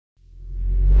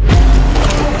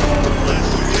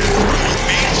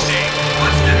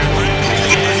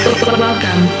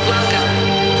Welcome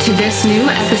to this new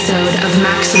episode of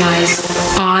Maxximize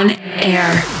On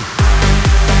Air.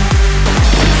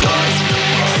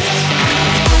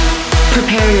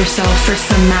 Prepare yourself for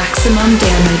some maximum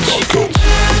damage.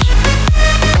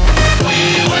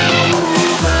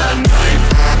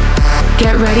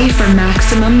 Get ready for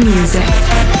maximum music.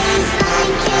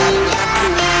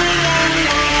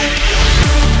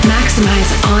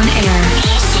 Maxximize On Air.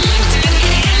 Selected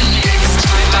and mixed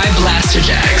by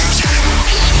Blasterjaxx.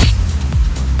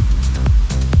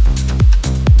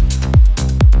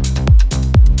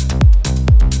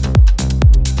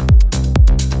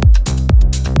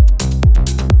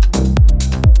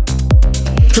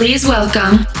 Please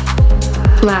welcome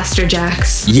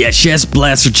Blasterjaxx. Yes,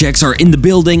 Blasterjaxx are in the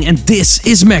building and this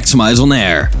is Maxximize On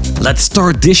Air. Let's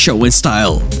start this show in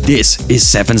style. This is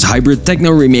Seven's hybrid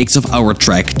techno remix of our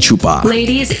track Chupa.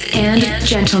 Ladies and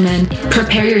gentlemen,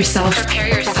 prepare yourself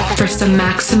for some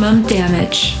maximum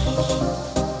damage.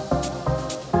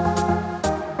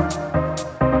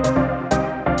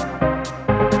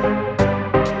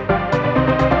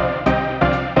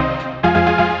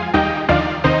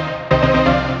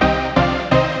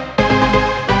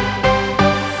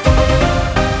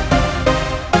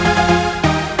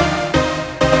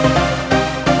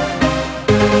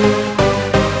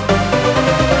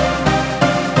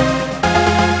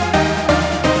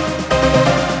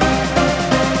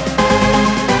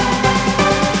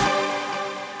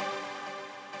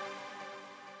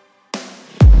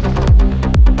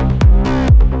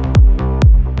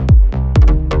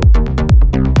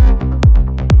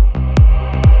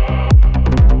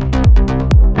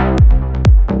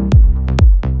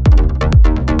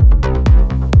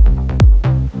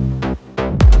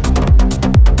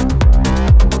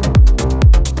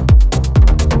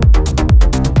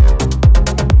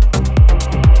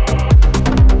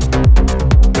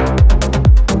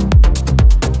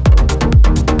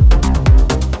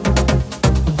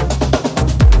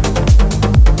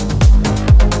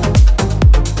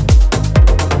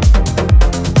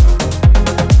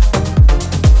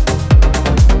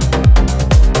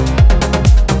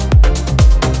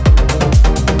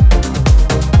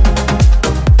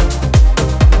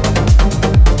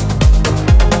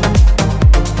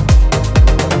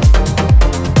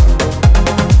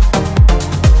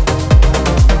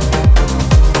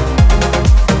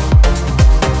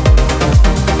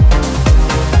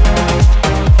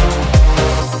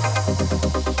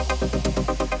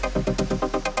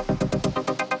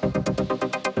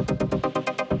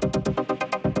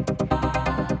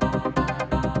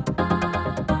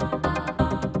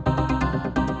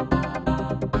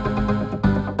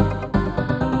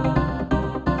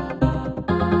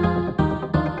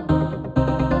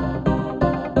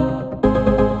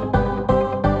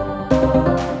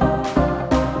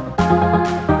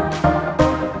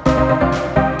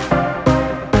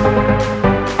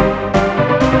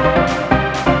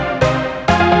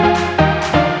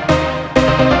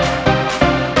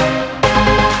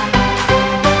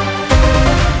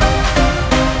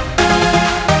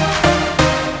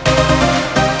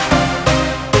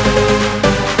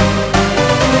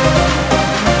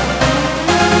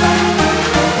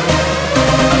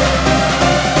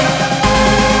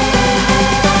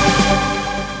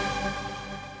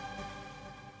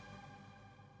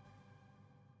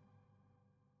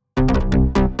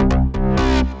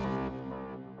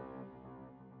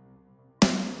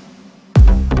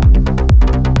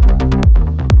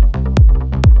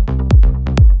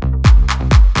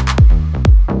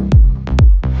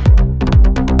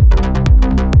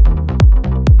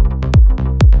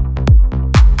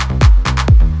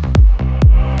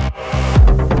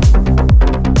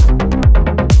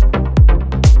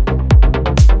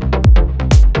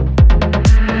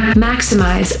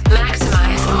 Maxximize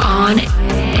On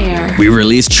Air. We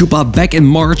released Chupa back in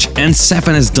March and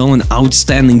Seven has done an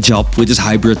outstanding job with his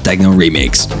hybrid techno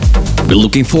remix. We're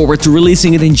looking forward to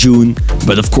releasing it in June,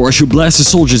 but of course you Blaster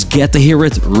soldiers get to hear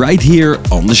it right here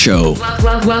on the show.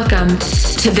 Welcome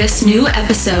to this new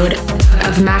episode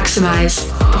of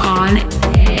Maxximize On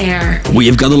Air. We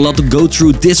have got a lot to go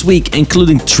through this week,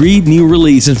 including 3 new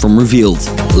releases from Revealed.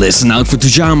 Listen out for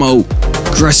Tujamo,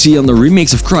 Crusty on the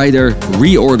remix of Kryder,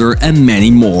 Reorder and many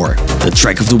more. The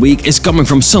track of the week is coming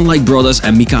from Sunlight Brothers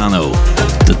and Mikano.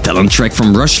 The talent track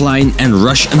from Rushline and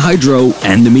Rush and Hydro,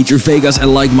 and Dimitri Vegas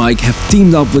and Like Mike have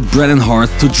teamed up with Brennan Hart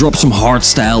to drop some hard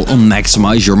style on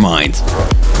Maxximize Your Mind.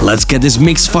 Let's get this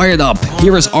mix fired up.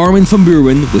 Here is Armin van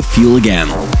Buuren with Feel Again.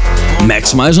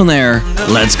 Maxximize On Air,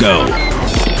 let's go.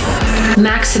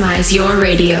 Maxximize your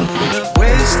radio.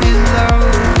 Wasted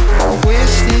love,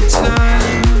 wasted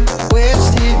time,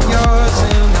 wasted yours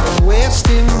and I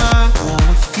wasted mine.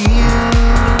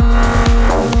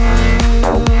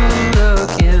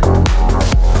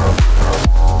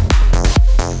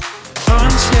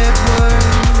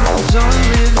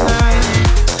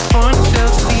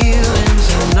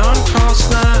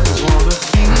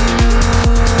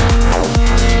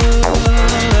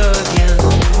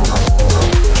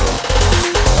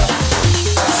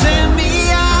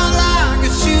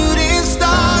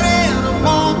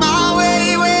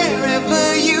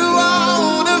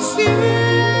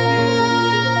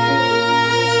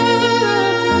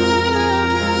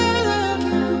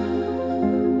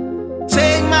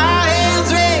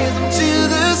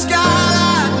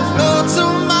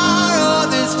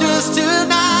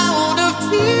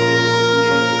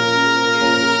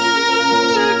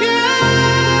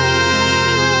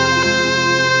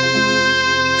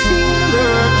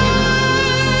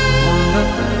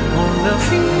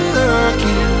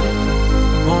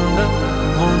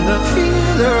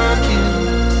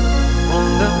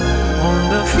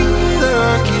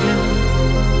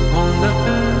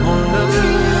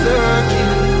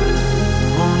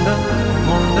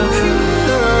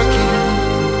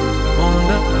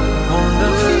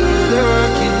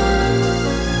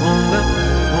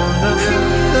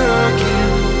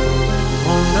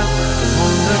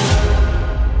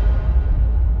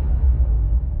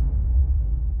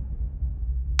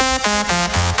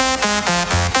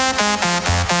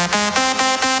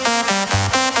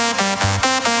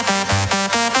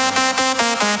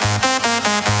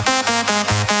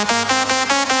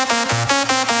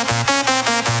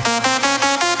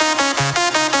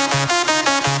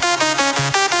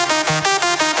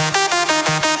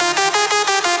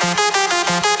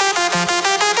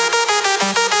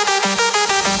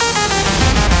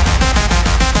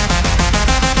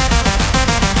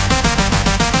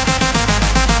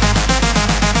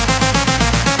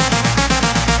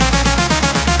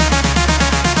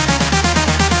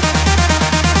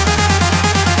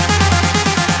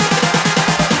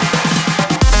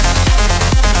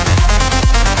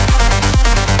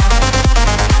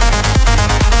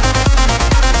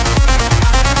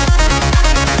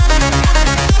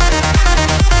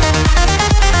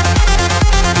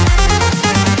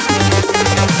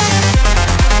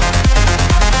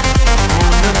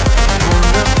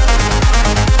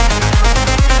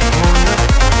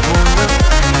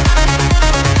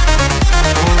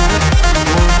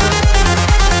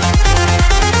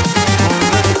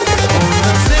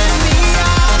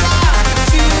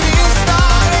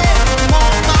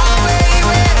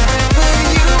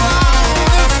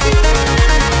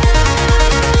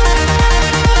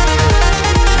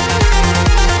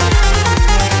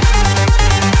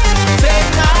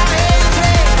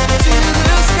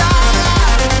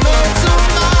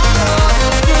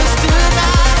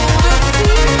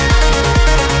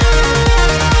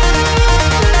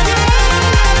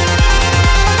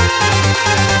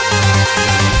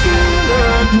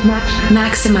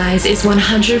 Maxximize is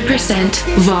 100%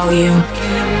 volume.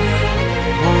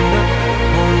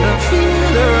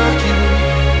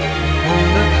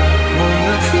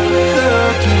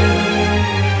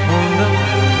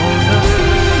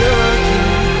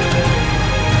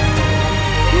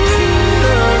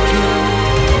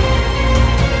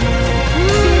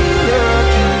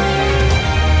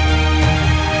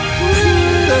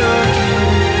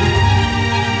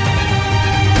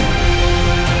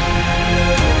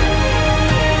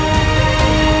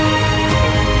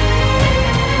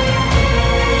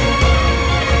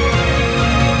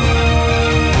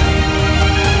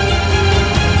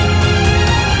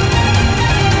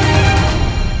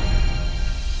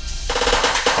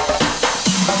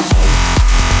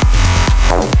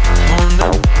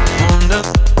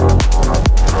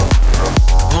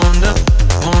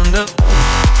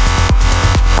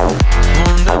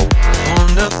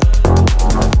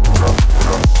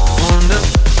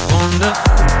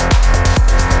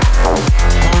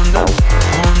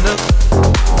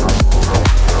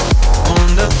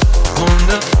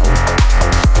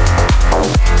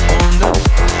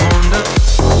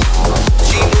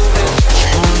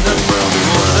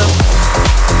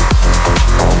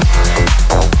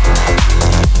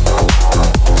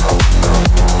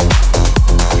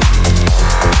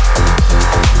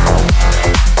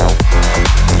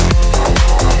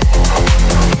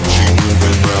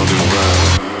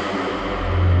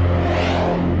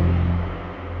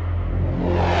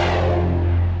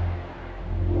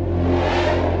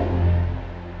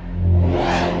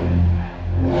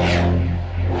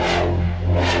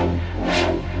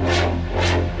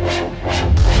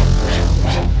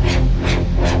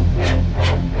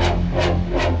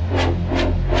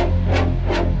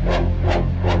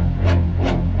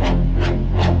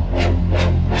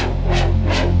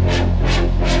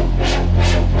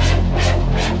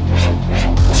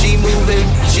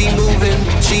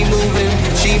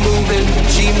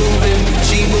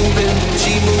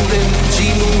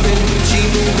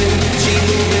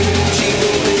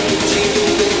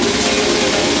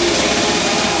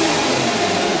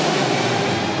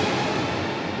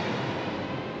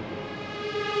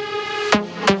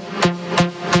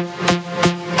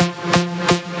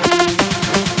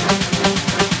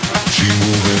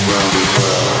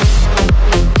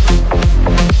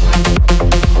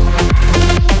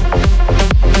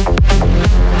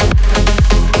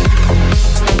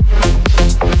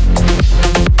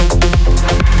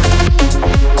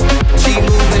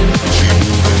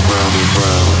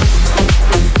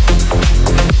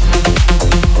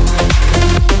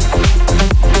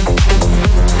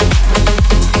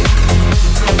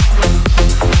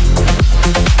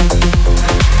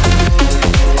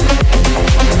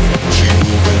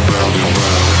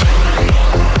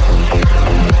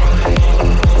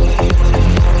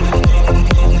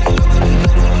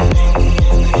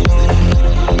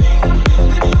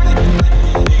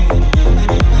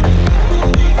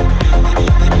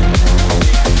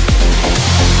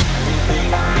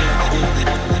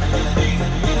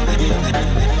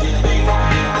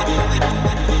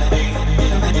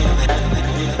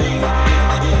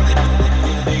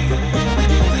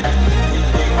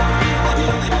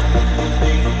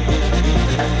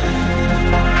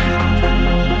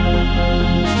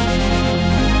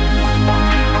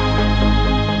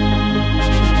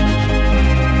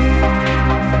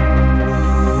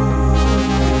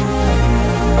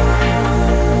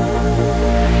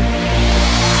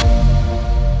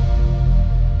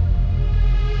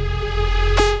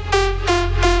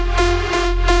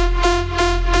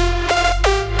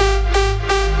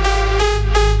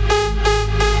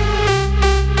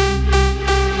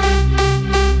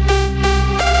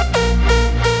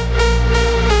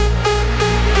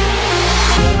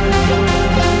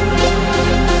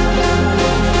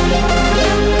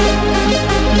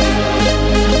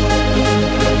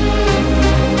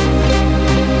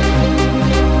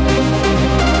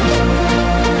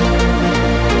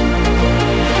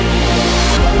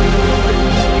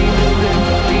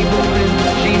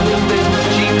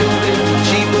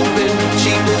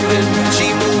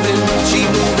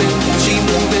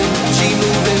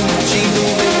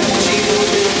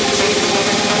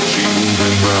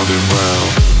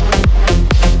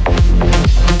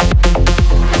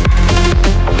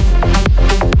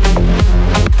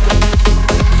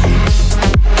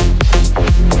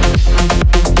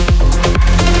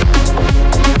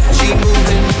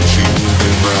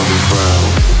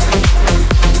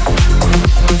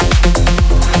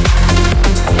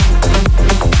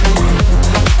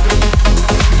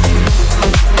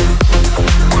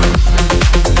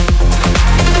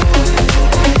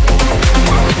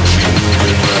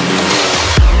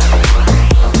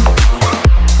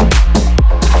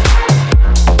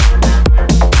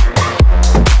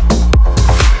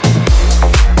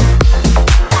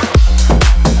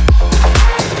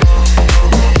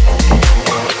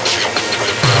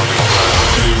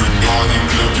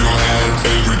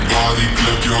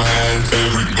 your hands,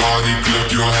 everybody clap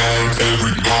your hands,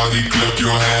 everybody clap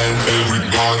your hands,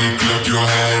 everybody clap your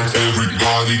hands,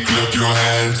 everybody clap your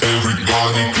hands,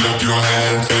 everybody clap your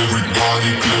hands,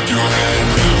 everybody clap your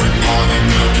hands, everybody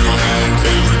clap your hands, everybody clap your hands,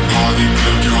 everybody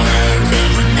clap your hands,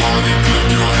 everybody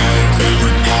clap your hands,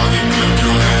 everybody clap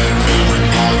your hands,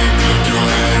 everybody clap your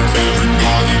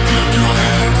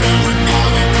hands, everybody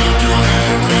clap your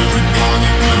hands, everybody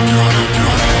clap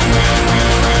your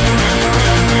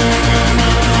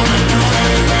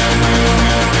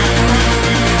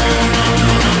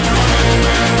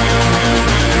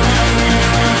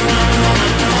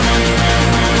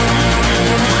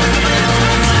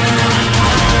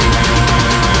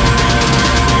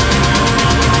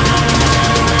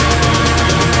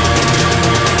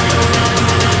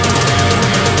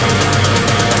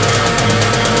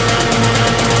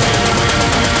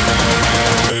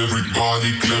Everybody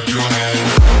clap your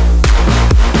hands.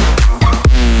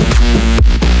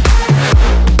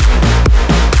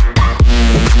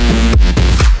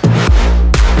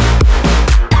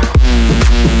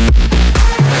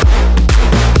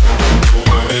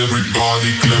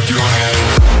 Everybody clap your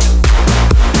hands.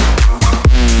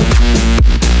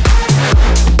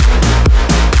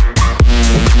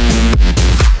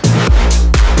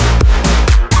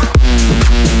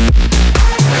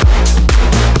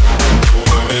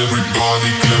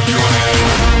 Everybody clap your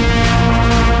hands.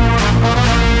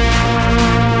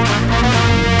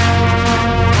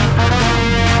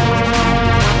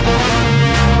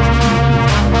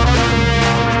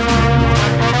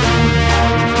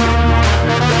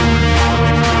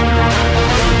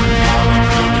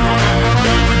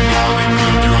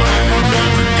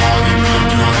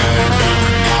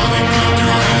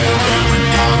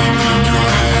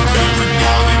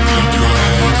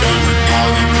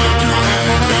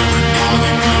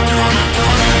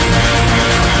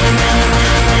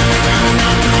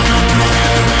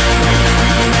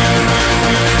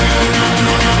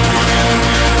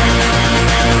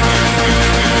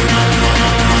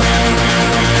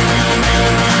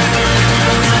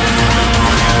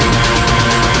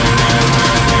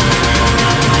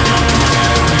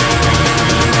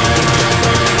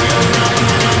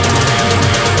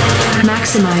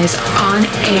 Maxximize On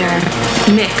Air.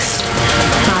 Mixed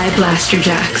by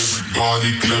Blasterjaxx.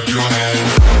 Everybody clap your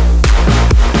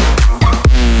hands.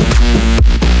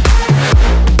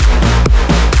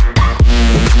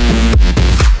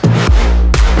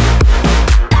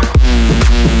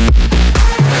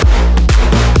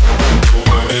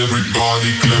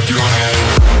 Everybody clap your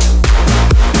hands.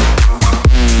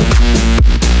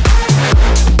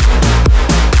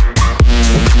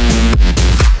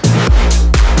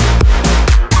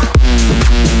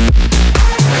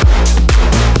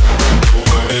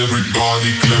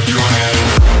 Everybody clap your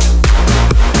hands.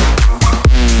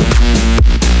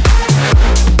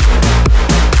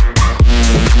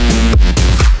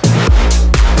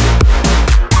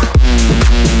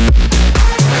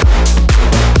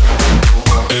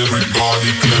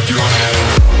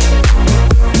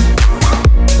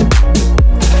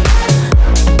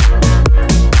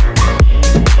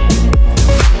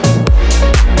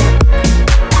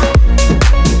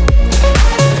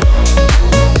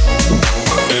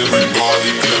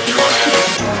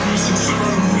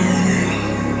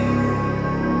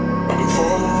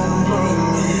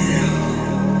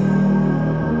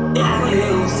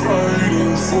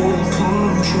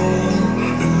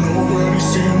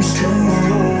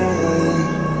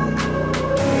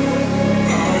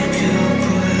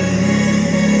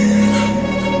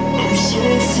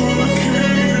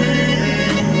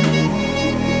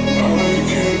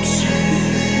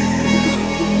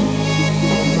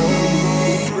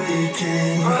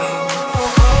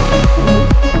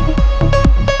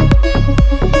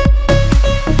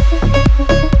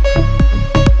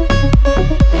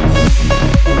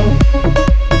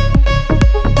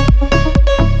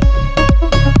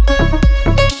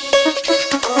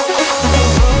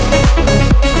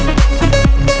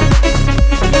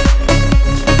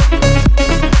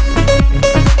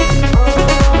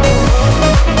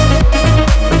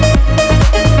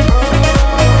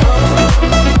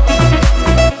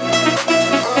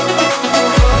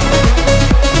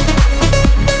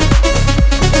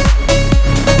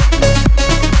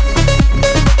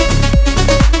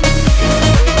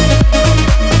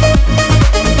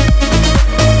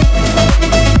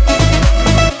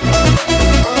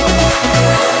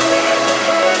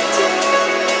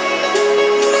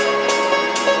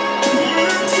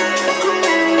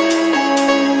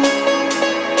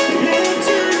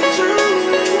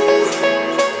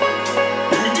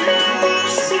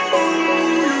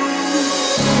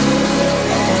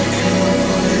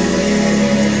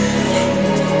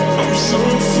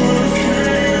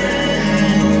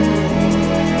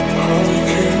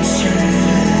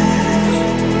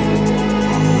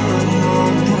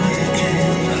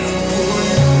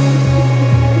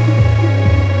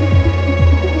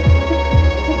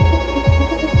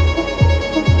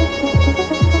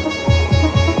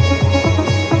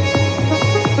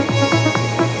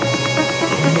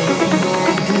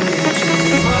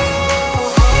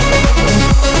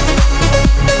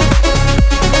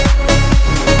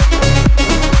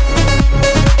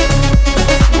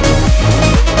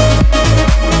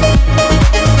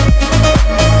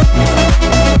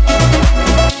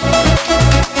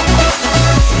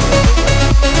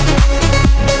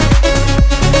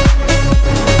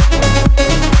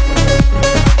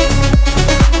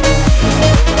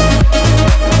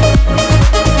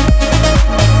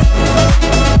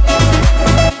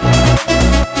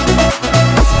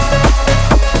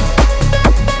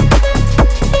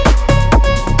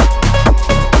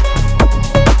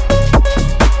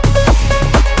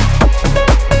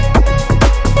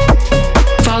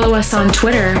 on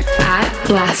Twitter at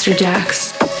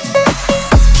Blasterjaxx.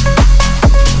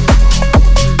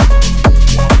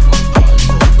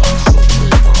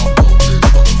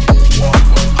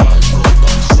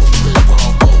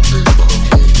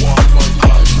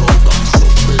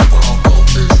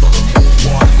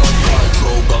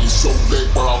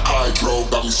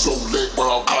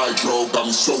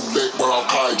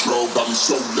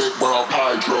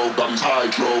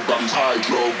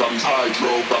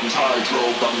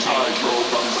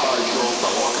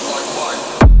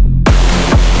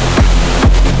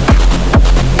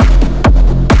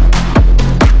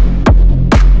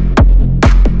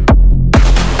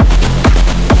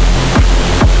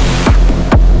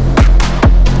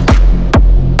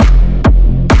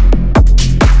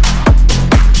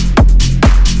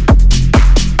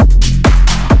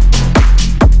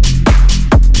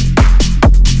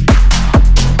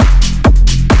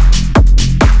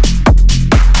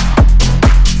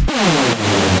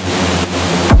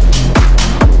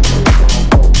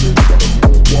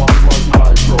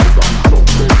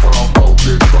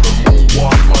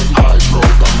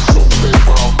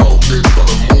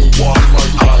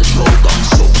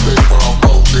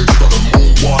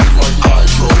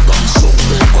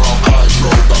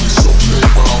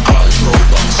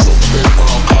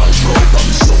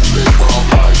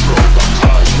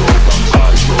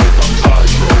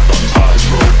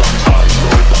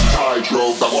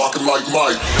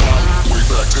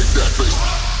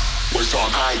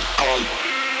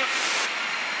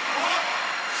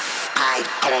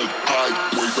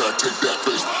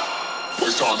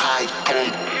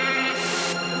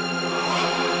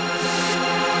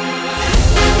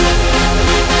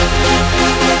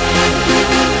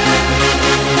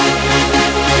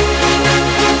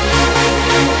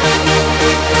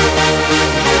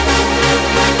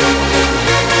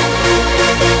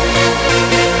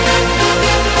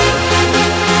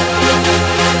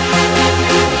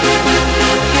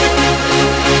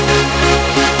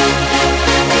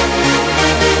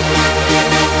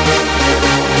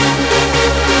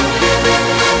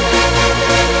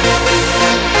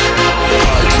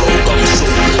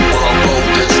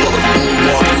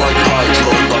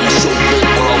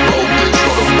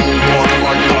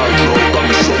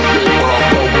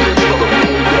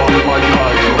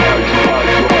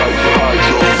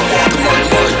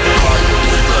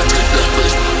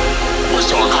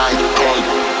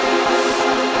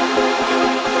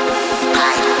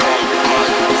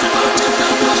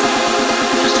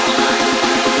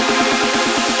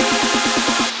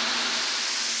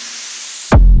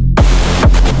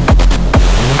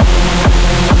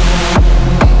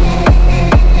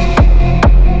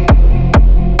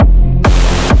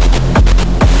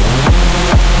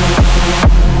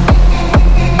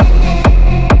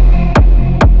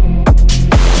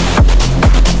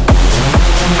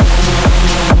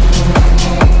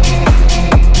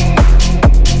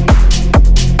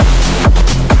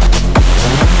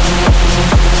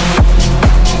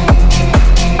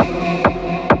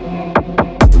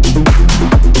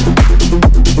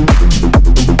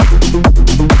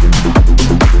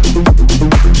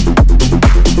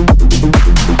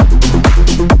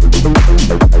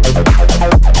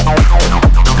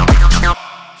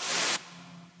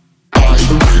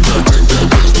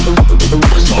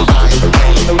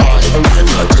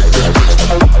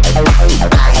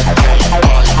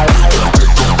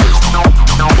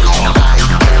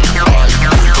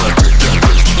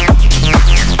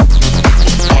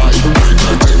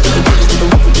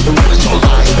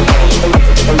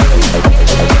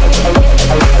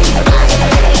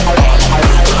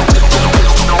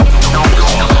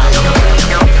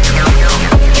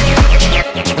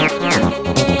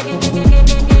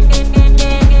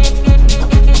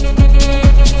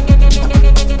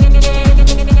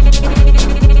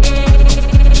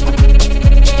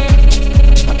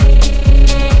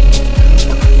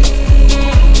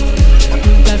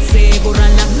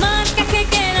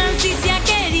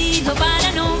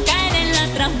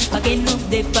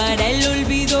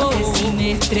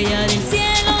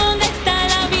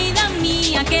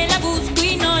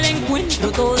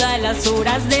 las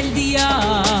horas del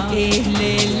día. Es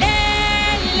le,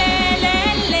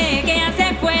 que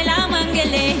hace fue la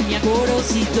mangueleña,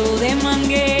 corocito de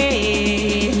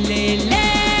mangue. Le,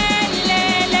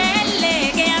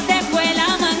 que hace fue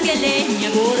la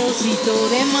mangueleña, corocito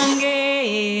de mangue.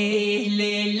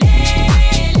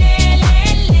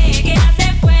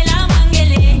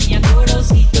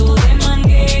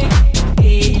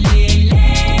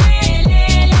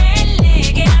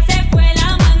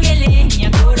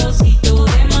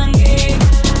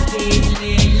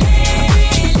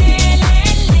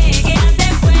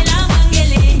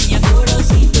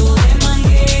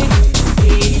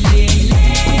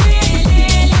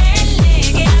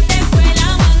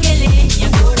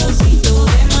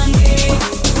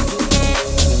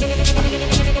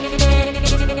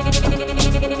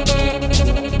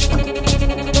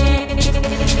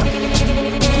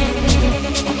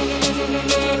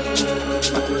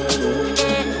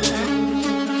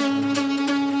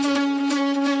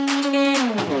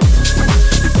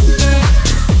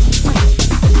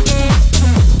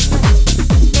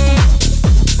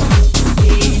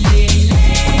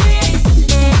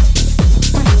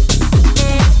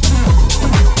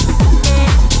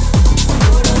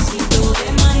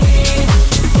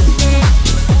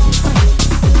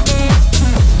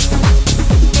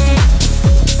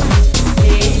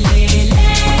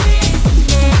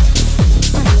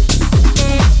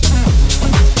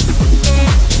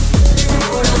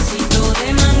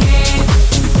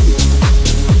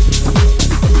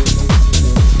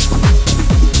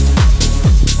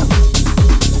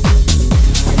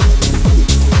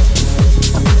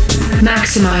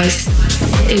 Maxximize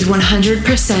is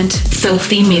 100%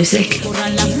 filthy music.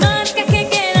 Borran las marcas que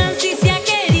quedan si se ha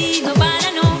querido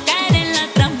para no caer en la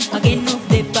trampa que nos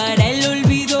depara el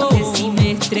olvido.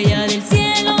 Decime, estrella del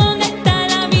cielo, ¿dónde está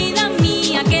la vida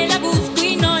mía? Que la busco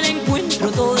y no la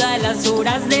encuentro todas las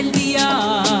horas del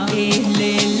día. Que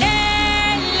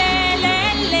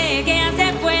ya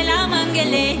se fue la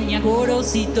mangueleña,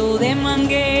 corocito de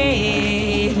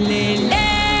mangue. Que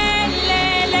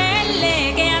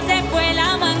ya se fue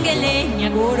la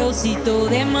mangueleña, corocito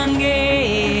de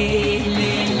mangue.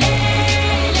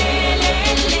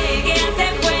 Que ya se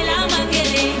fue la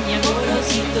mangueleña,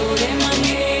 corocito de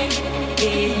mangue.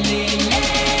 Que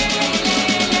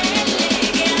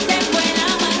ya se fue la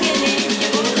mangueleña,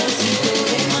 corocito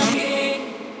de mangue.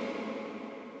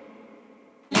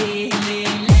 Que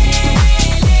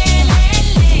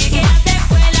ya se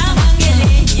fue la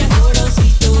mangueleña,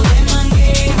 corocito de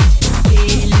mangue.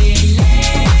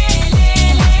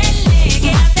 Que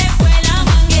ya se fue la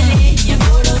mangueleña,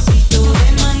 corocito de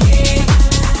mangue. Que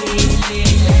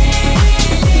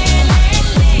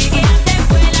ya se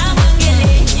fue la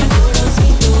mangueleña,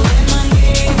 corocito de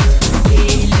mangue.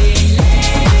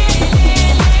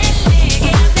 Que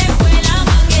ya se fue la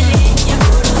mangueleña,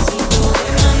 corocito de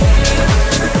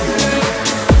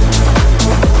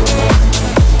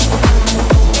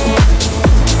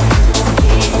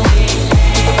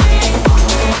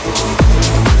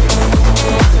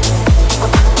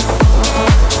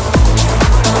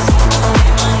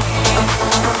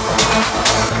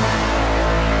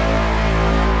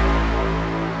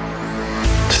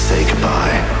To say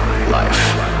goodbye, life.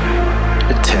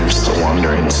 It tempts the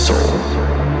wandering soul,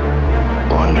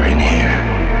 wandering here,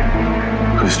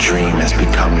 whose dream has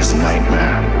become his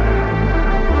nightmare,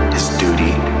 his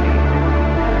duty,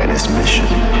 and his mission.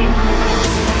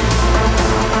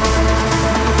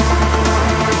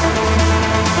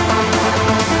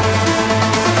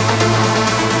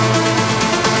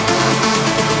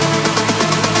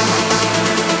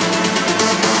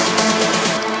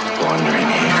 Wandering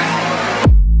here.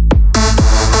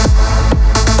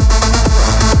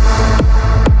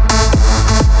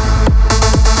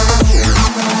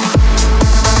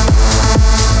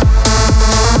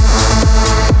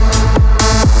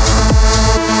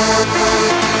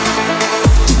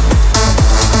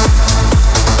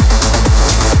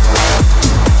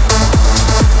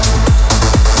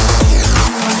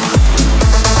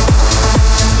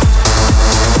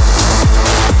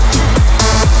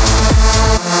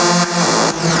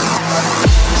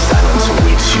 Silence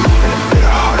awaits you in a bitter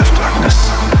heart of darkness.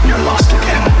 You're lost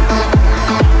again.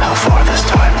 How far this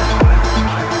time?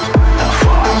 How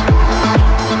far?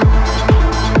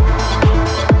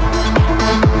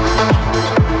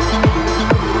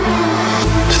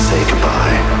 To say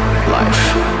goodbye, life.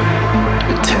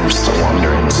 It tempts the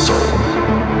wandering soul,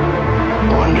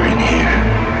 wandering here,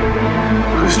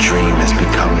 whose dream has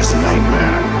become his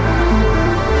nightmare,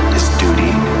 his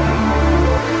duty,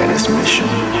 and his mission.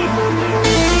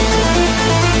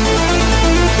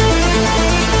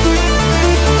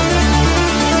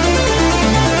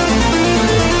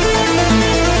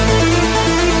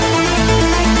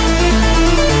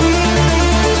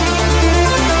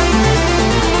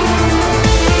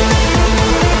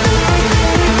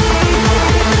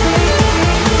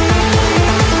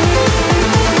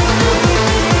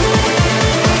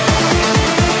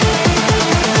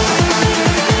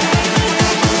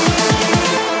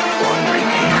 Wandering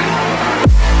here.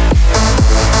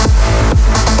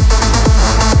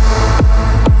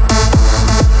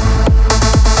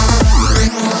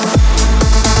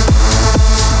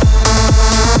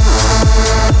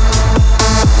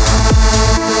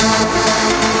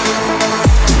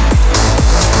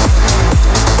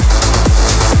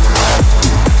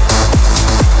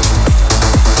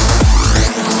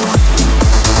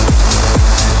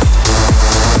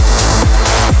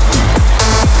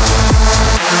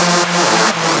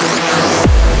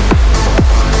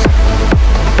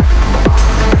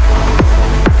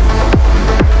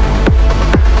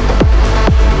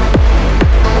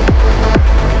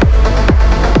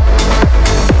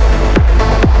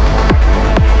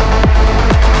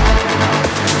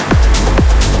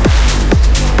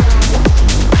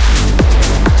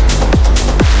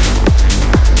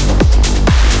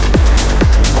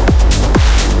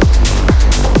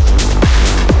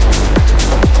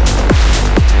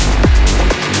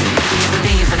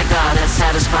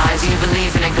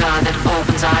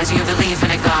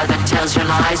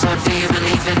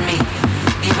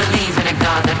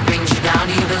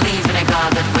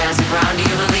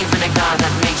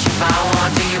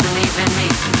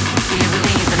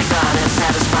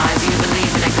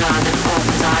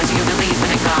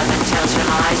 Tells your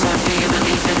life.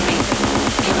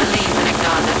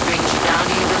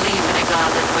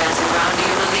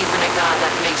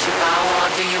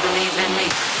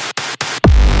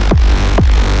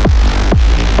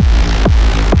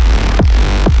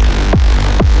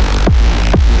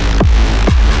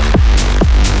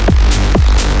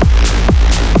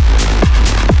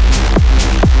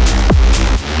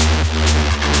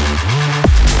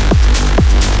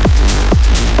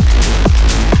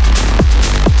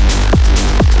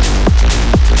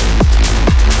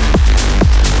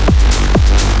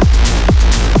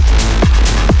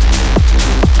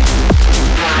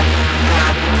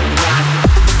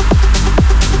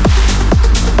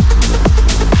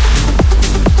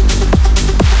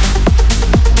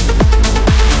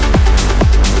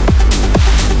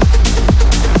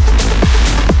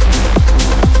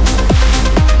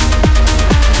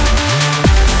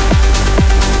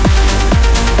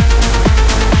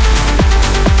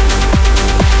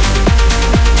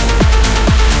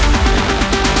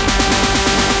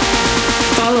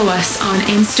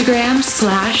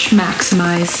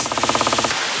 Instagram/Maxximize.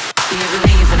 Do you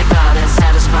believe in a God that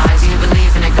satisfies? Do you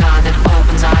believe in a God that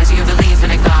opens eyes? Do you believe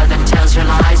in a God that tells your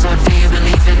lies? Or do you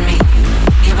believe in me?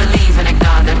 Do you believe in a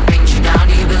God that brings you down?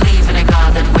 Do you believe in a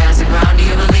God that wears the ground? Do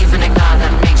you believe in a God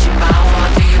that makes you bow? Or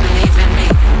do you believe in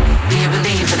me? Do you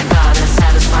believe in a God that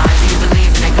satisfies? Do you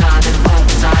believe in a God that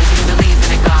opens eyes? Do you believe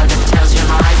in a God that tells your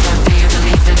lies? Or do you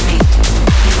believe in me?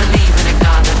 Do you believe in a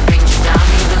God that brings you down?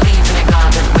 Do you believe in a God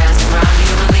that wears the ground? Do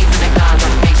you believe in a God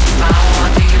that makes you bow? Or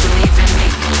do you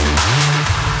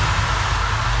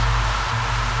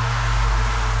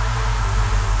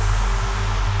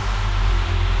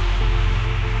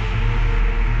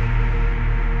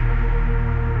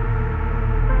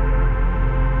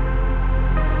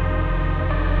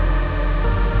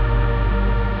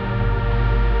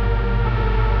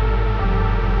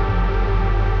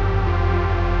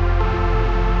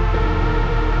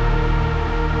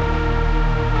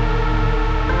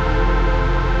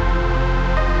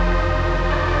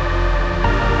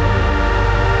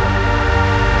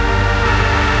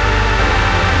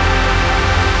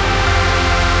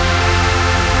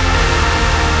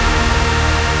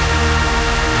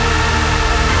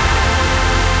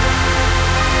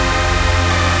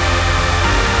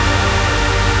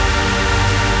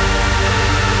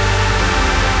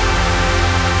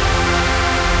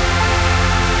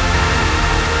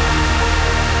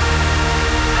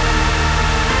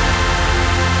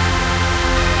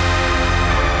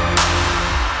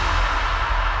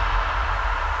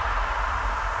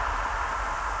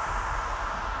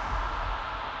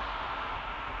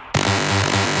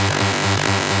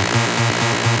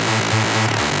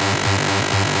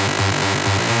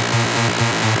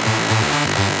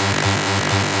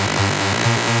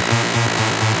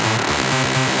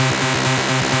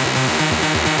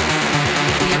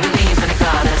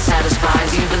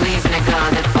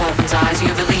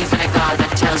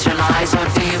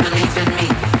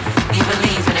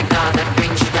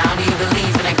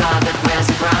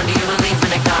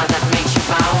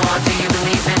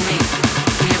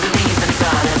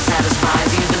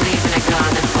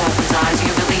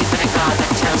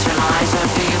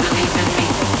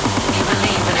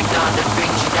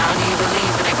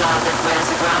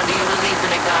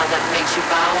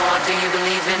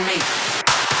believe in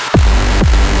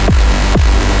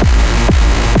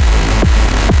me?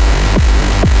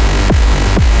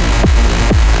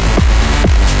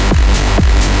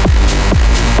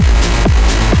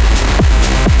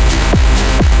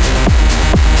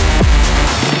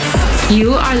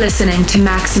 You are listening to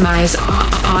Maxximize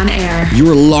On Air.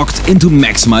 You're locked into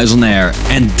Maxximize On Air,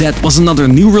 and that was another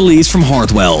new release from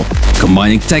Hardwell,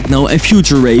 combining techno and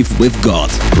future rave with God.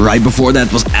 Right before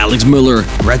that was Alex Muller,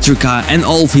 Retrica and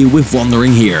Alfie with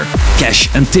Wandering Here, Cash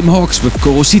and Tim Hawks with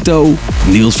Corosito,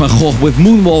 Niels van Gogh with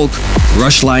Moonwalk,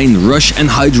 Rushline, Rush and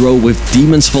Hydro with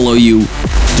Demons Follow You,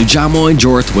 Tujamo and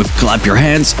Jort with Clap Your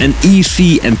Hands, and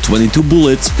EC and 22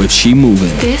 Bullets with She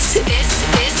Moving. This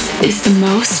is the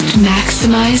most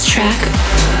maximized track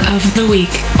of the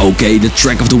week. Okay, the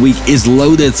track of the week is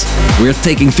loaded. We're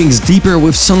taking things deeper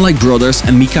with Sunlight Brothers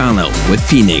and Mikano with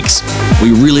Phoenix.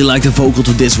 We really like the vocal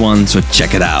to this one, so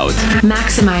check it out.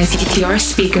 Maxximize your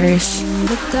speakers.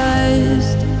 The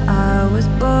dust I was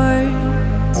born,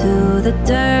 to the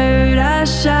dirt I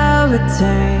shall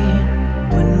return.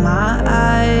 When my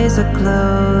eyes are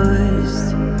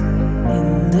closed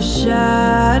in the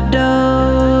shadows,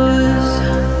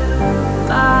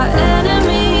 my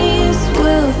enemies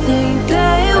will think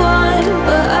they won,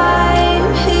 but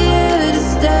I'm here to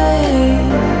stay.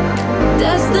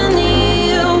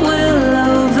 Destiny will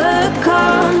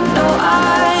overcome. No,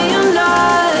 I am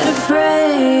not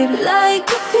afraid. Like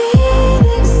a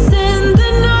phoenix in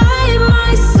the night,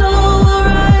 my soul will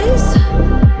rise.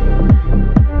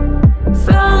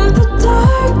 From the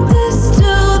darkness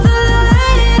to the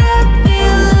light, I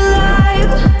feel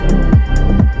alive.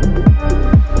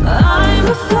 I'm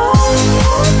a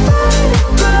fire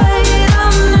burning bright,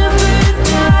 I'll never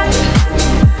die.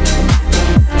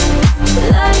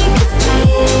 Like a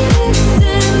phoenix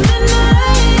in the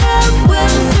night, I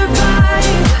will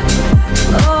survive.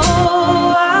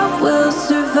 Oh, I will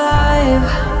survive.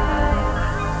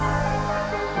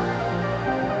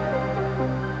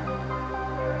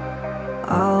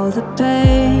 All the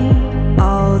pain,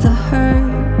 all the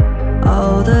hurt,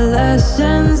 all the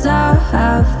lessons I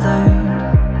have learned,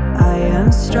 I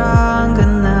am stronger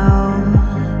now.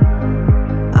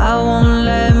 I won't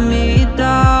let me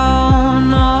down.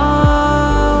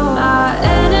 No, my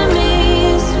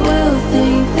enemies will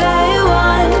think they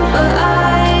won, but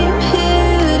I'm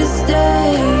here to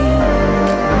stay.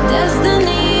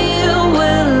 Destiny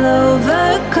will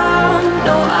overcome. No,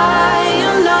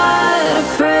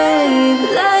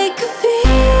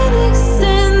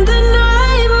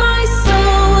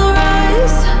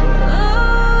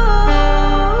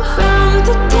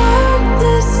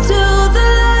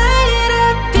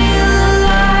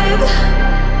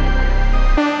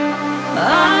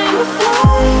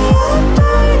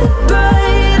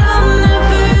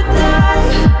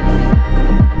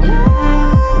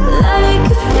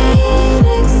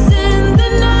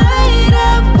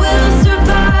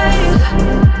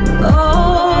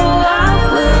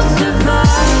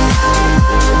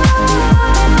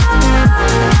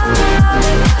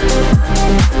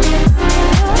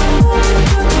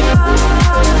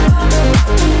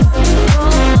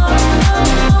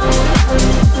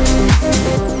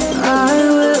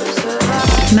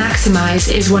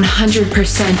 Maxximize is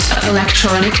 100%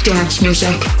 electronic dance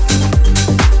music.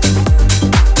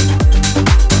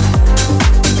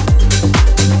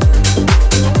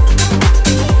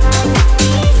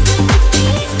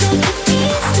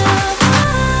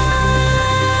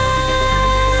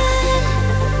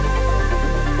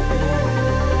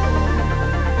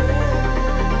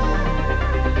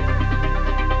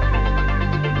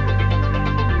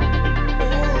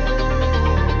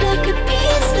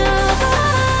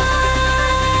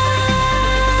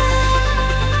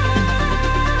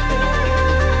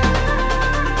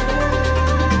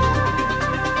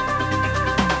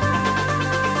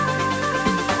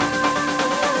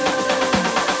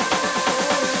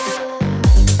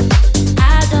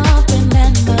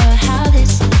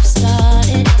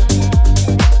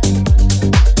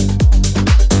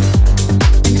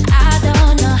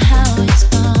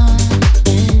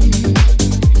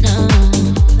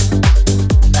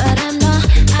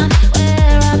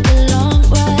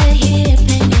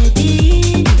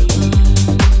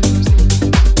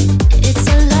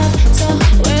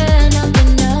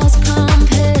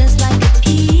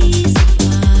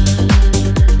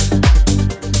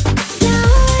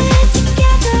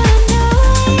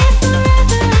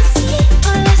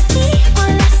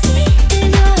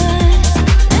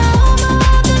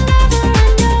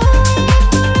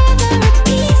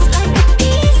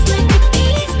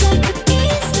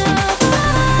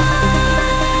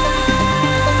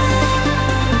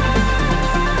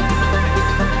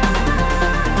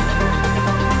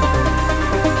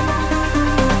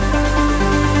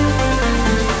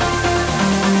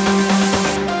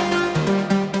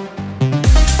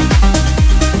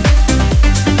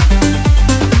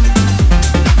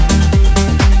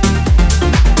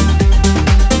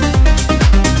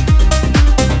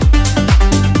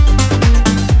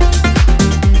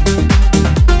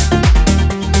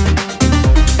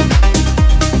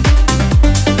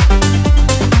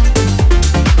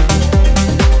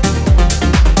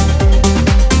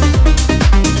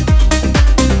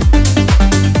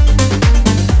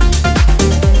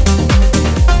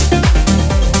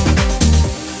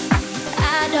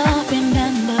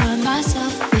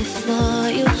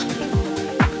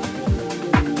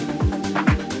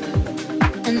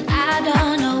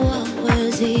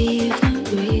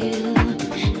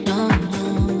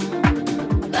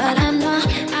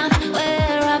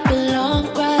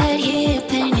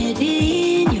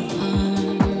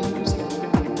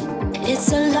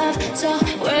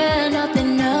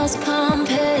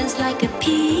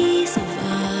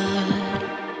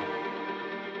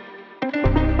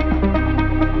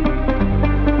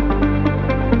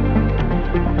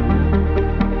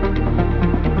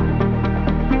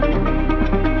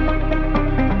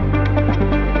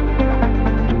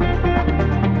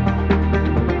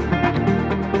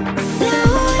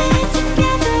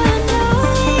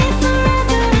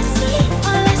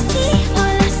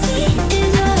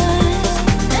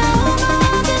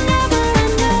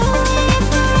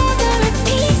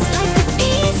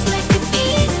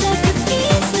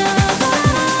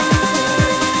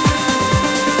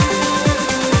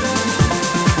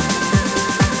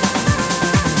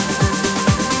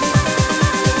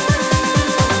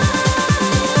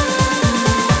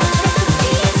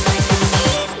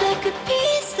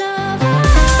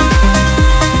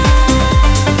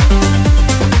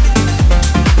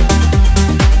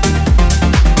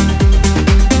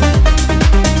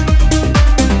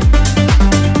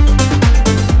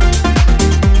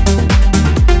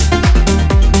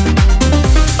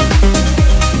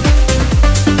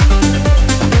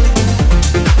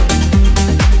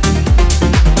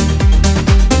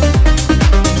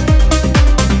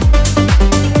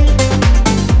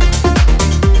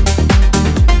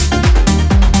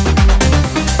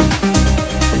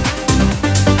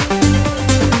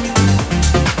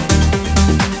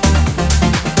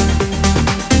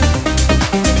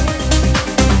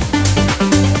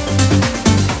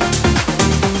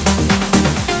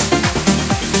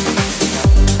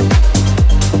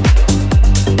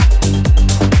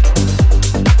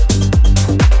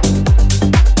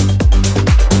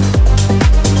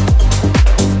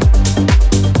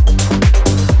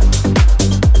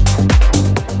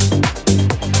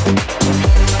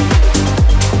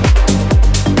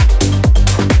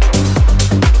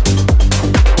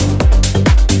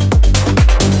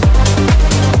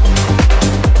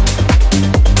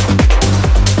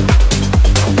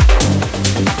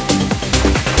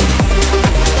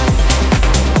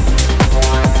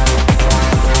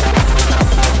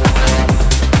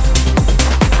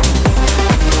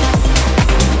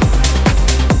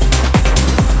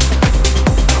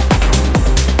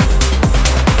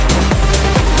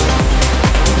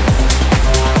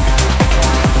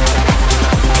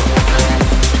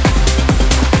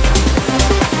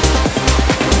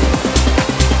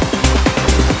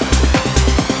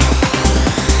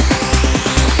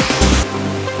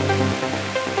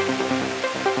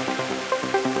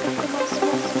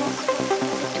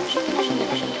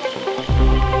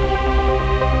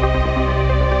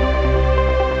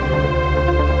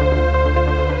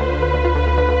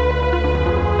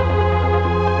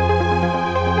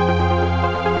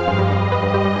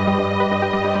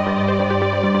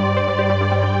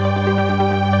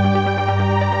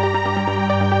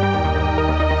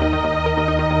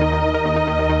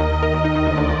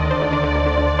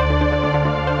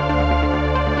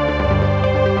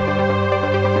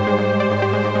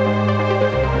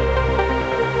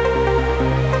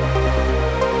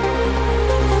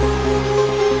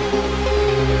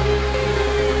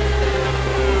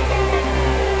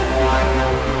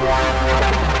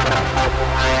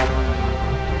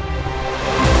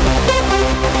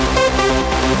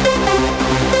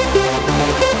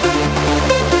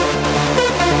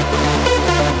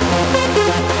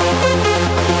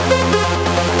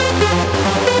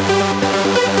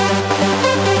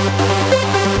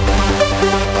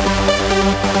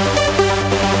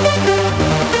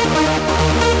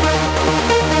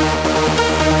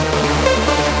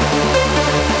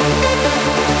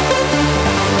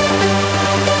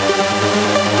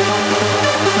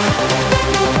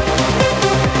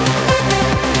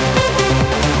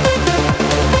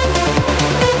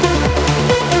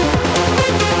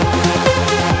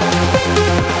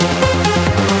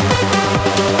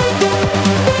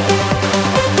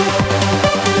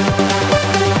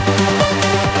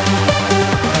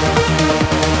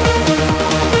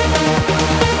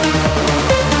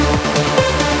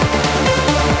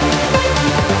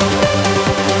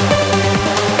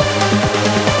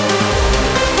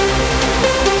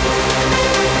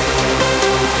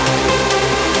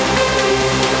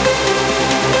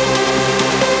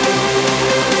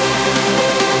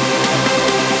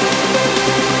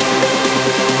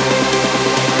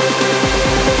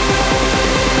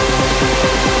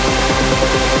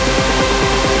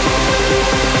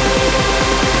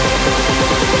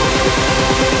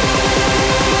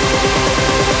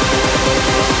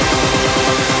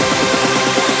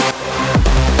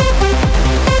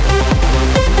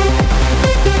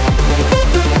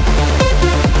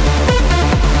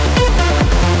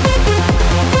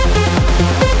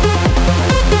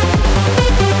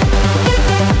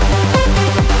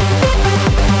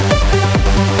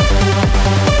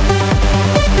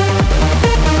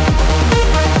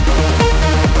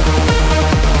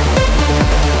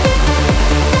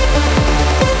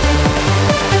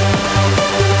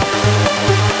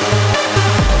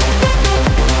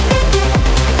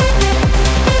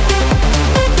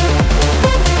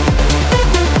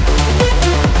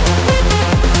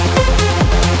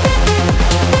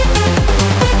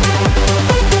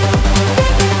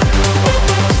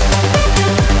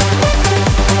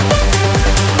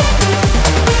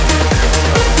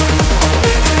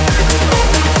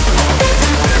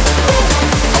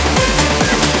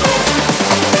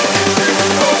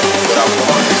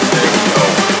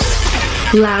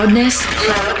 Loudness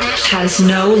has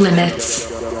no limits.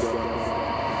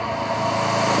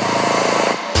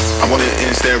 I want it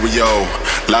in stereo,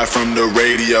 live from the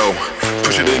radio.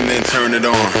 Push it in and turn it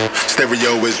on.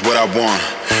 Stereo is what I want.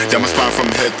 Down my spine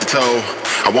from head to toe.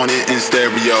 I want it in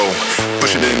stereo.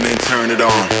 Push it in and turn it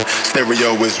on.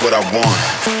 Stereo is what I want.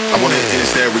 I want it in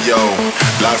stereo,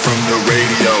 live from the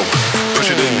radio.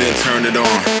 Push it in and turn it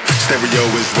on. Stereo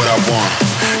is what I want.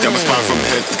 Down my spine from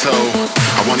head to toe.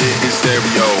 I want it in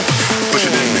stereo. Push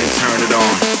it in and turn it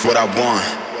on. What I want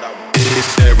is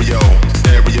stereo,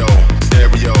 stereo,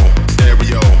 stereo,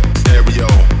 stereo, stereo,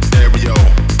 stereo,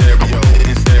 stereo,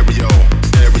 in stereo,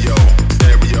 stereo, stereo,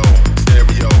 stereo,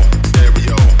 stereo,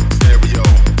 stereo,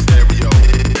 stereo.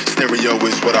 Stereo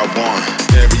is what I want.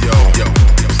 Stereo, yo,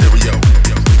 stereo,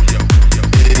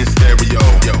 in stereo,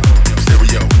 yo,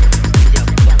 stereo, in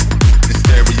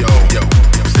stereo, yo,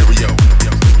 stereo,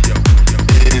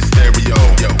 in stereo,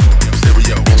 yo,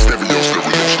 stereo, stereo,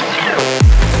 stereo.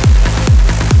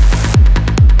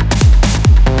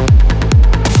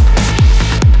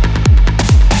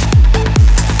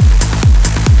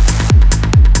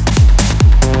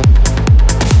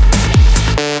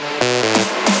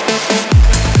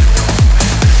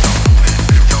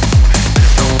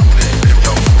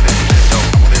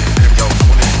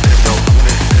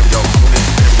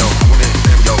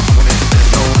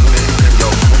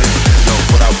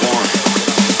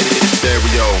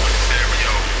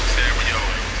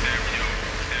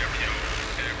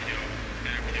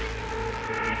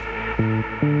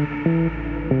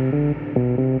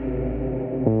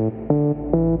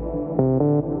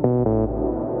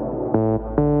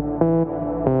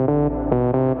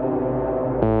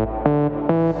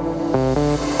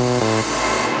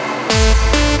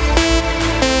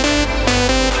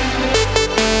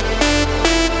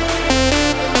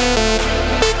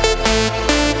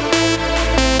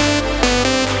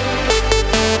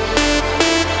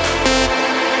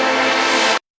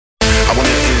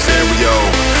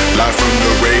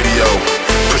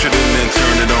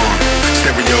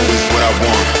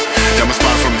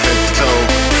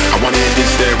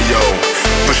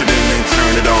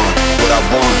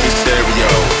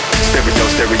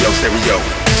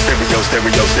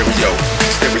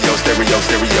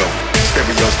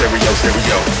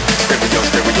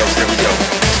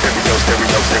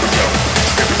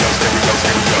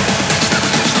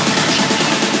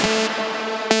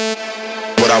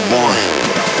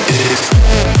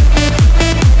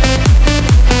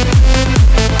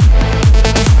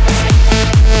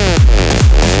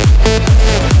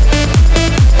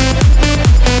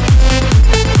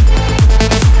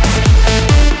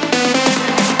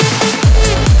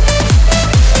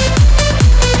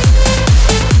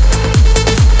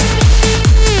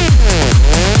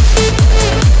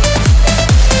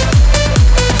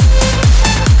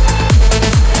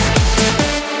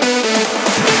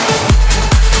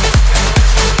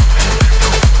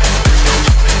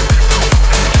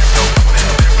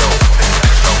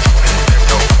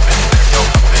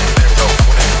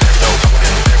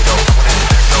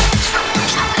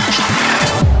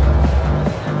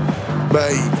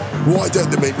 Why don't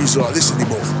they make music like this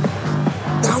anymore?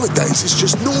 Nowadays it's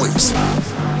just noise.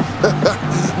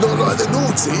 Not like the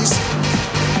noughties.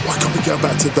 Why can't we go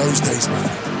back to those days, man?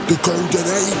 The golden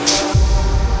age.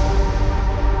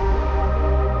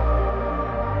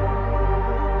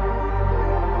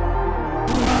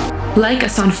 Like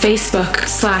us on Facebook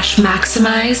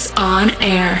 /Maxximize On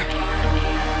Air.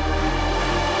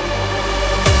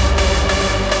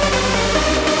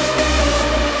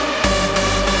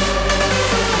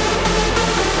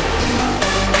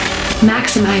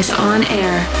 Maxximize On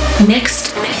Air.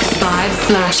 Mixed by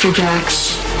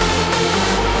Blasterjaxx.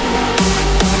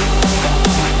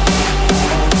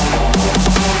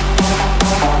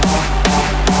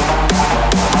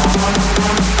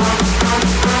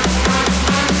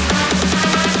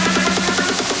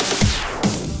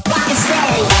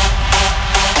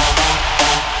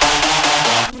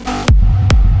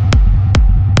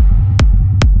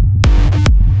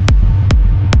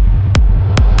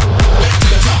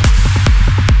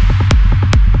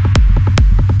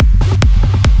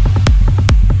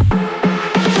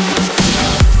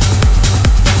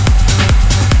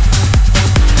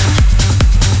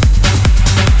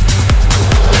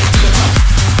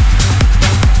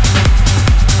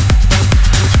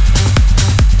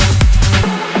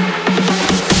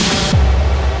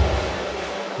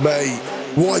 Mate,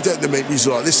 why don't they make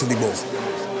music like this anymore?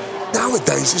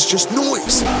 Nowadays it's just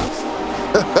noise.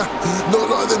 Not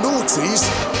like the noughties.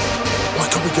 Why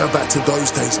can't we go back to those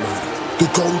days, man? The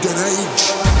golden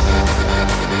age.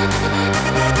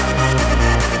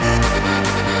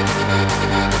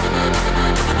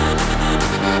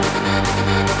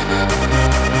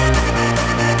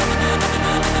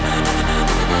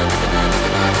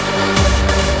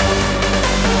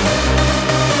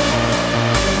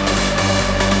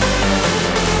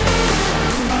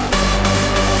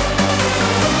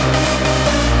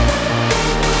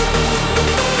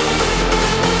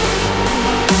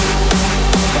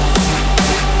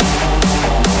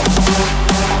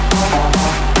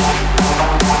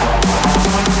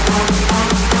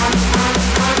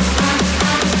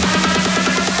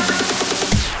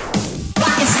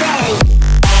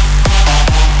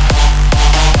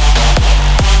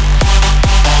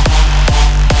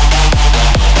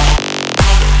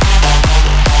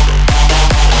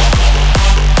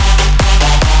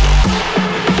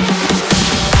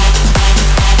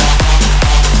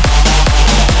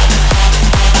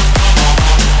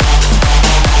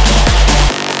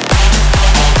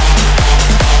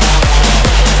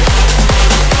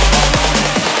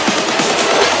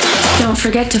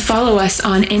 forget to follow us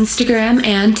on Instagram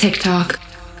and TikTok.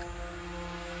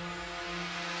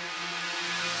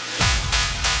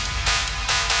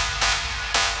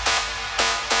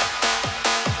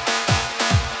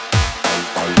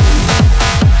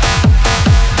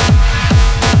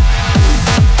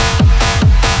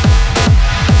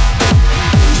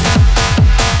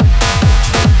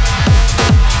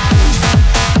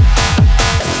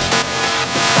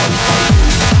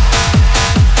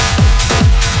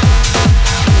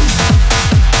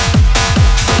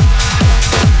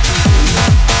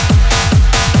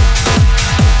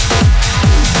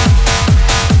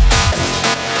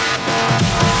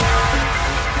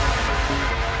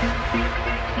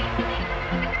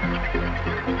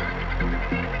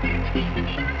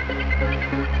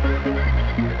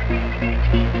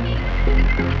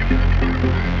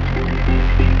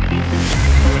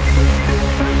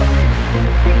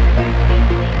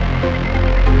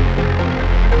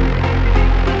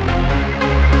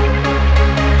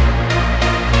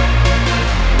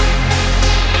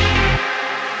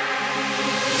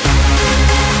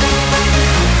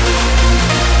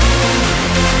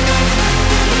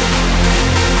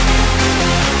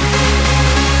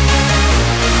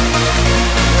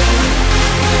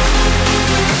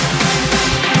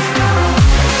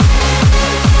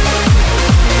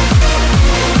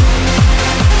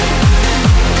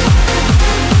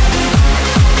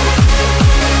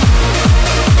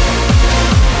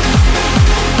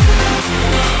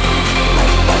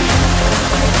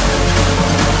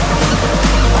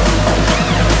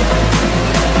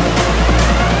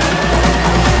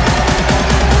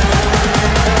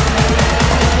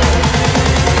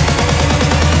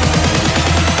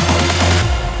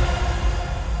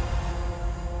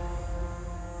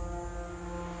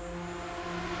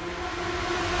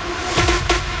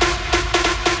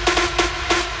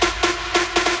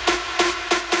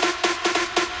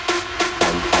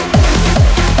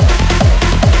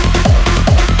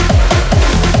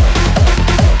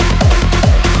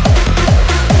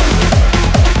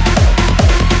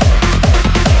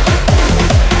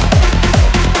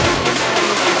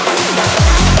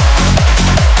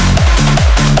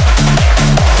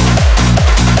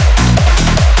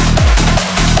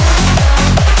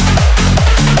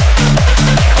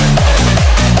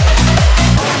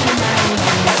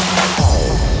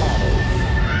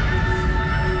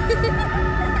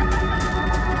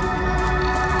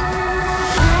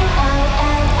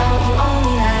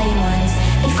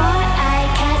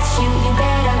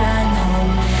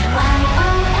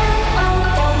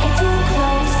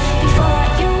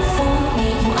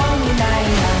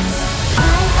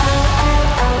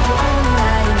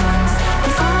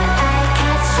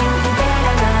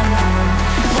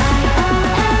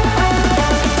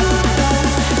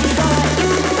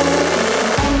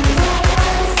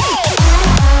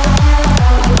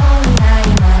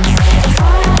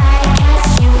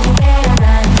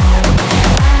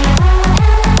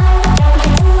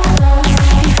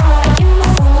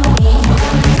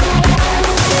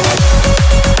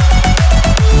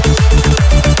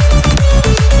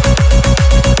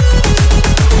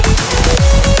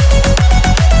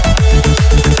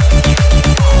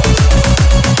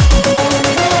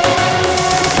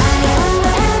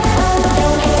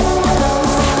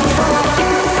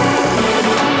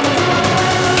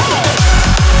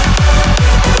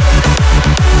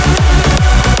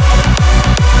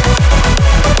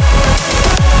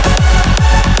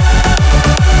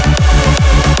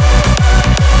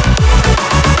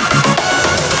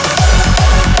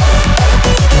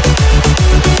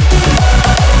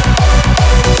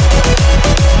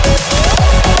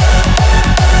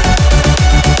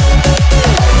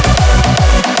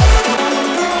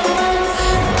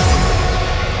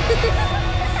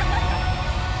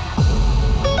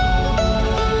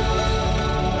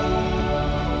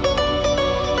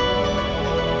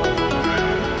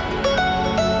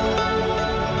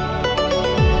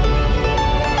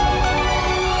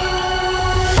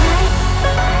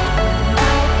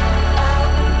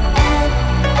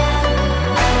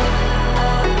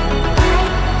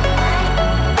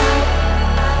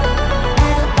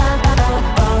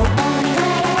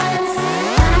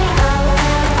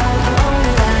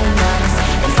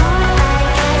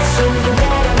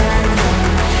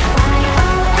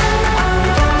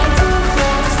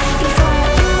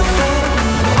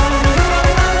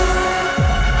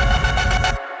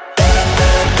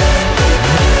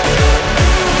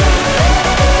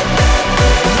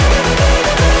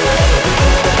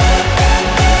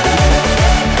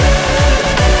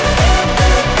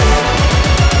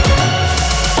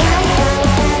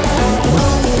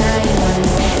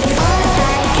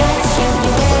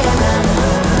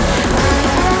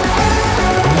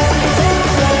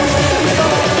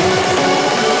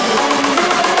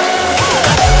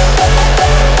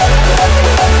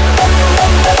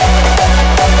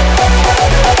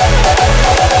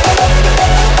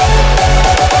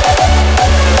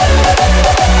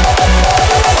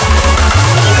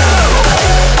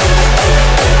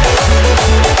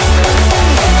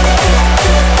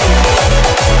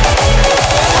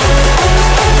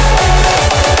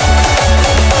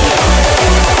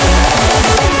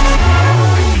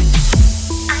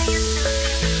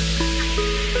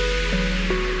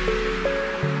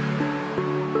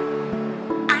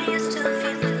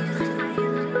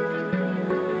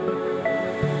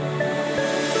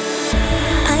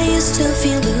 to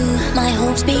feel blue, my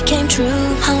hopes became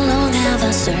true. How long have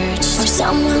I searched for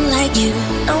someone like you?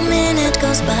 No minute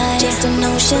goes by, just a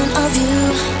notion of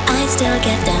you. I still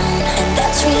get down, and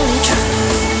that's really true.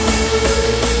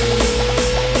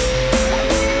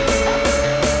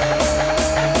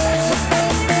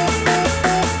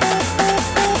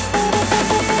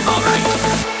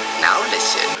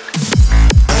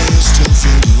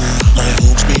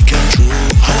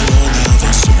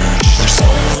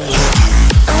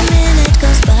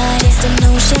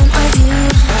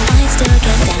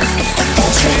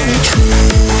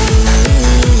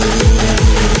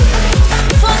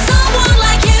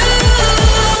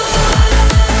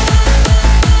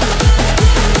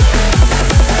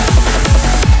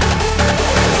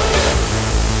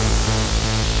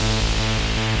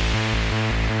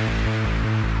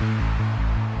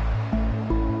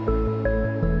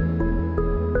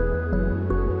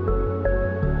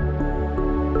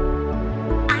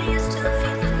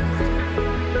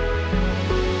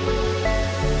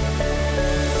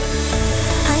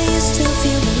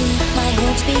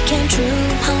 Became true.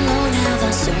 How long have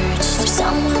I searched for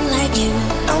someone like you?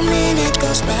 No minute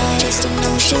goes by, just a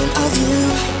notion of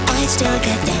you. I still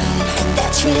get down, and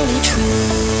that's really true.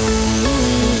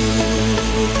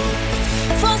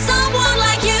 For someone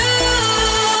like you.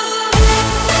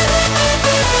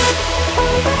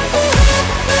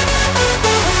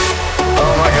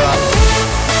 Oh my God.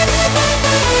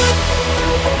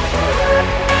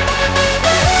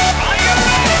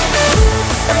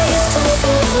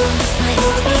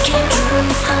 Became true.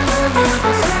 How long have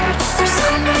I searched for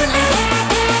someone like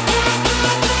you?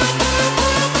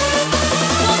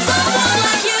 For someone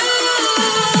like you.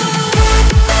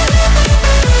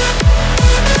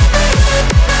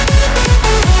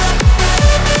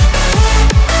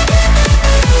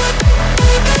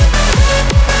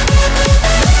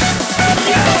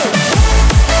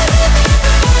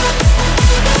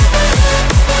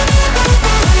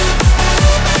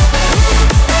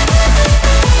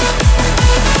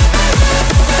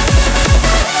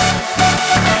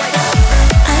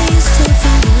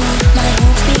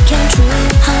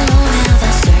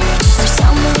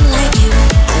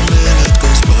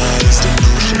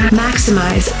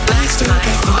 Maxximize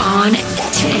On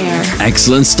Air.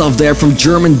 Excellent stuff there from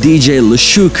German DJ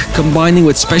Lashuk, combining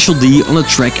with Special D on a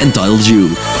track entitled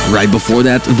You. Right before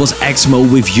that, it was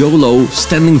Exmo with YOLO,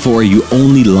 standing for You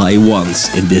Only Lie Once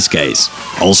in this case.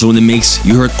 Also in the mix,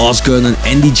 you heard Ozgun and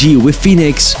Andy G with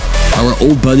Phoenix, our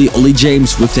old buddy Ollie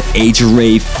James with The Age of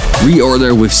Rave,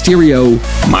 Reorder with Stereo,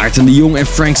 Maarten de Jong and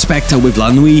Frank Spector with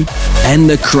La Nuit, and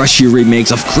the crushy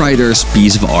remix of Kreider's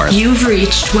Piece of Art. You've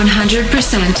reached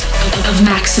 100% of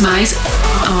Maxximize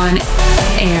On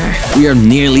Air. We are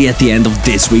nearly at the end of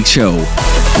this week's show.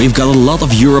 We've got a lot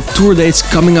of Europe tour dates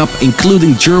coming up,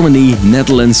 including Germany,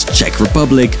 Netherlands, Czech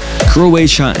Republic,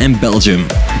 Croatia and Belgium.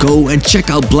 Go and check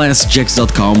out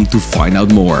Blasterjaxx.com to find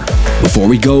out more. Before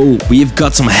we go, we've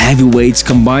got some heavyweights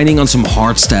combining on some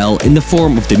hardstyle in the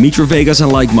form of Dimitri Vegas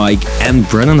and Like Mike and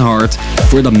Brennan Hart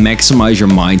for the Maxximize Your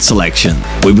Mind selection.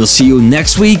 We will see you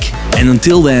next week, and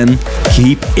until then,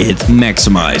 keep it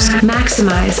maximized.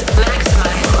 Maxximize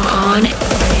On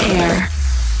Air.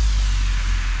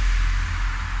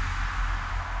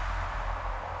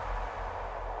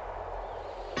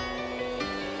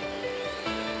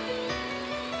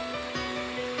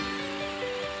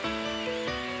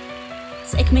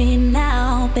 Take me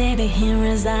now, baby, here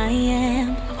as I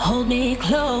am. Hold me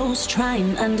close, try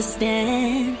and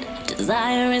understand.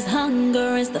 Desire is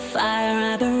hunger, is the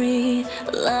fire I breathe.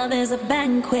 Love is a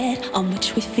banquet on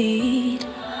which we feed.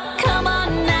 Come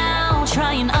on now,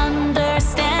 try and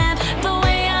understand the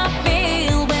way I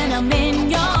feel when I'm in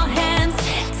your hands.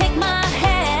 Take my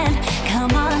hand,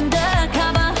 come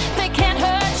undercover. They can't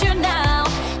hurt you now,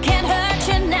 can't hurt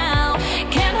you now,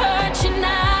 can't hurt you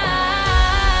now.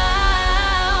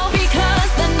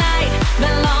 Because the night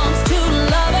belongs to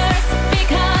lovers.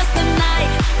 Because the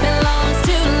night belongs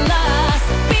to lust.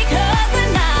 Because the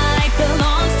night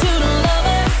belongs to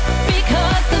lovers.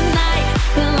 Because the night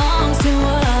belongs to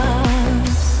us.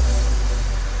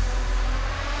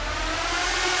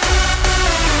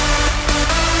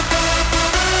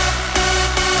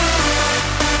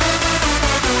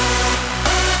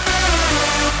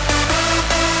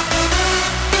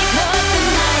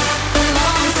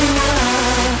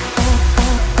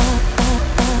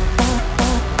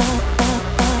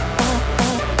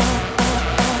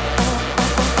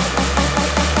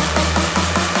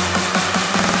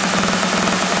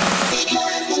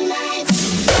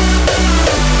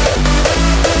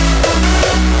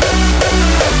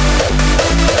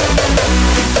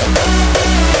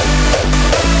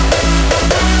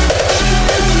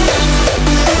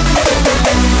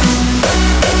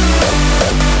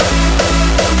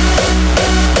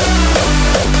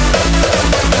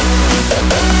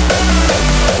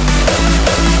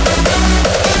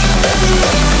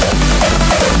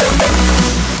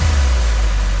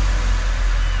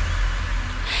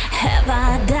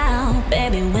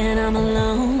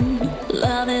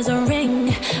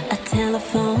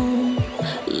 telephone.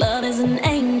 Love is an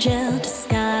angel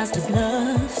disguised as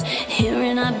love. Here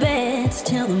in our beds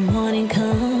till the morning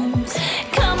comes.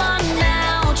 Come on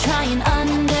now, try and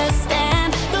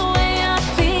understand the way I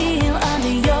feel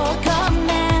under your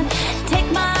command. Take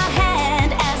my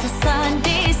hand as the sun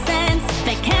descends.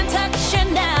 They can't touch you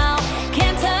now,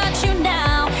 can't touch you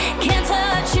now, can't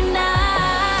touch you now.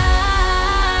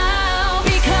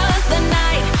 Because the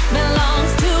night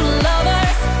belongs to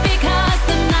lovers. Because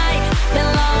the night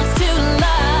belongs to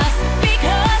lust.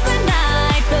 Because the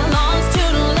night belongs to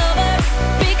lovers.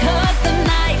 Because the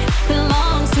night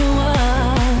belongs to us.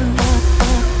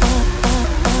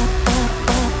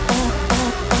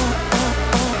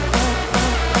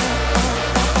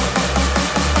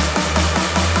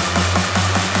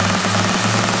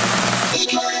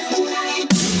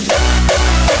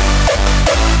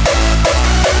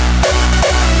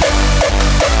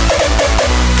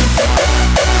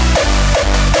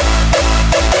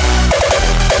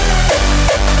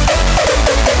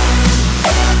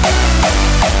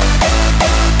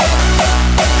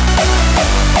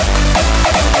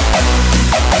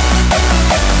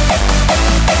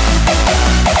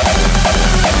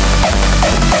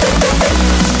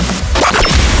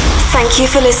 Thank you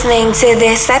for listening to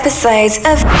this episode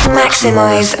of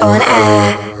Maxximize On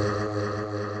Air.